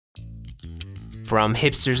From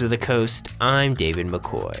Hipsters of the Coast, I'm David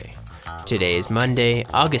McCoy. Today is Monday,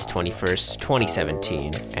 August 21st,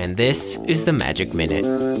 2017, and this is the Magic Minute.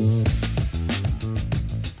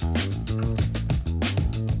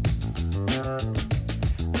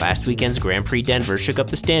 Last weekend's Grand Prix Denver shook up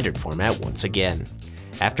the standard format once again.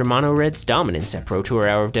 After Mono Red's dominance at Pro Tour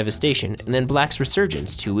Hour of Devastation, and then Black's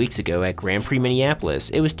resurgence 2 weeks ago at Grand Prix Minneapolis,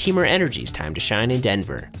 it was Temur Energy's time to shine in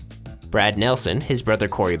Denver. Brad Nelson, his brother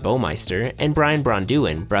Corey Baumeister, and Brian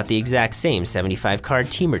Braun-Duin brought the exact same 75-card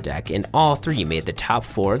Temur deck, and all three made the top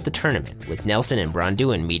four of the tournament, with Nelson and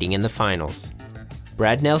Braun-Duin meeting in the finals.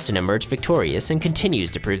 Brad Nelson emerged victorious and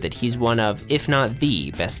continues to prove that he's one of, if not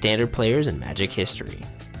the, best standard players in Magic history.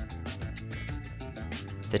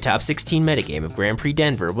 The top 16 metagame of Grand Prix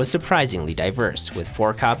Denver was surprisingly diverse, with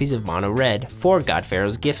 4 copies of Mono Red, 4 God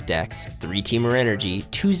Pharaoh's Gift decks, 3 Temur Energy,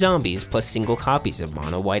 2 Zombies, plus single copies of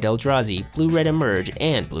Mono White Eldrazi, Blue Red Emerge,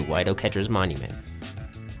 and Blue White Oketra's Monument.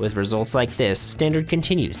 With results like this, Standard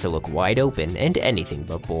continues to look wide open and anything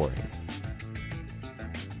but boring.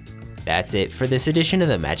 That's it for this edition of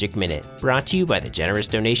the Magic Minute, brought to you by the generous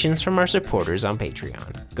donations from our supporters on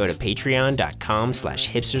Patreon. Go to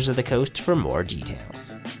patreon.com/hipstersofthecoast for more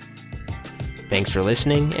details. Thanks for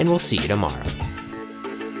listening, and we'll see you tomorrow.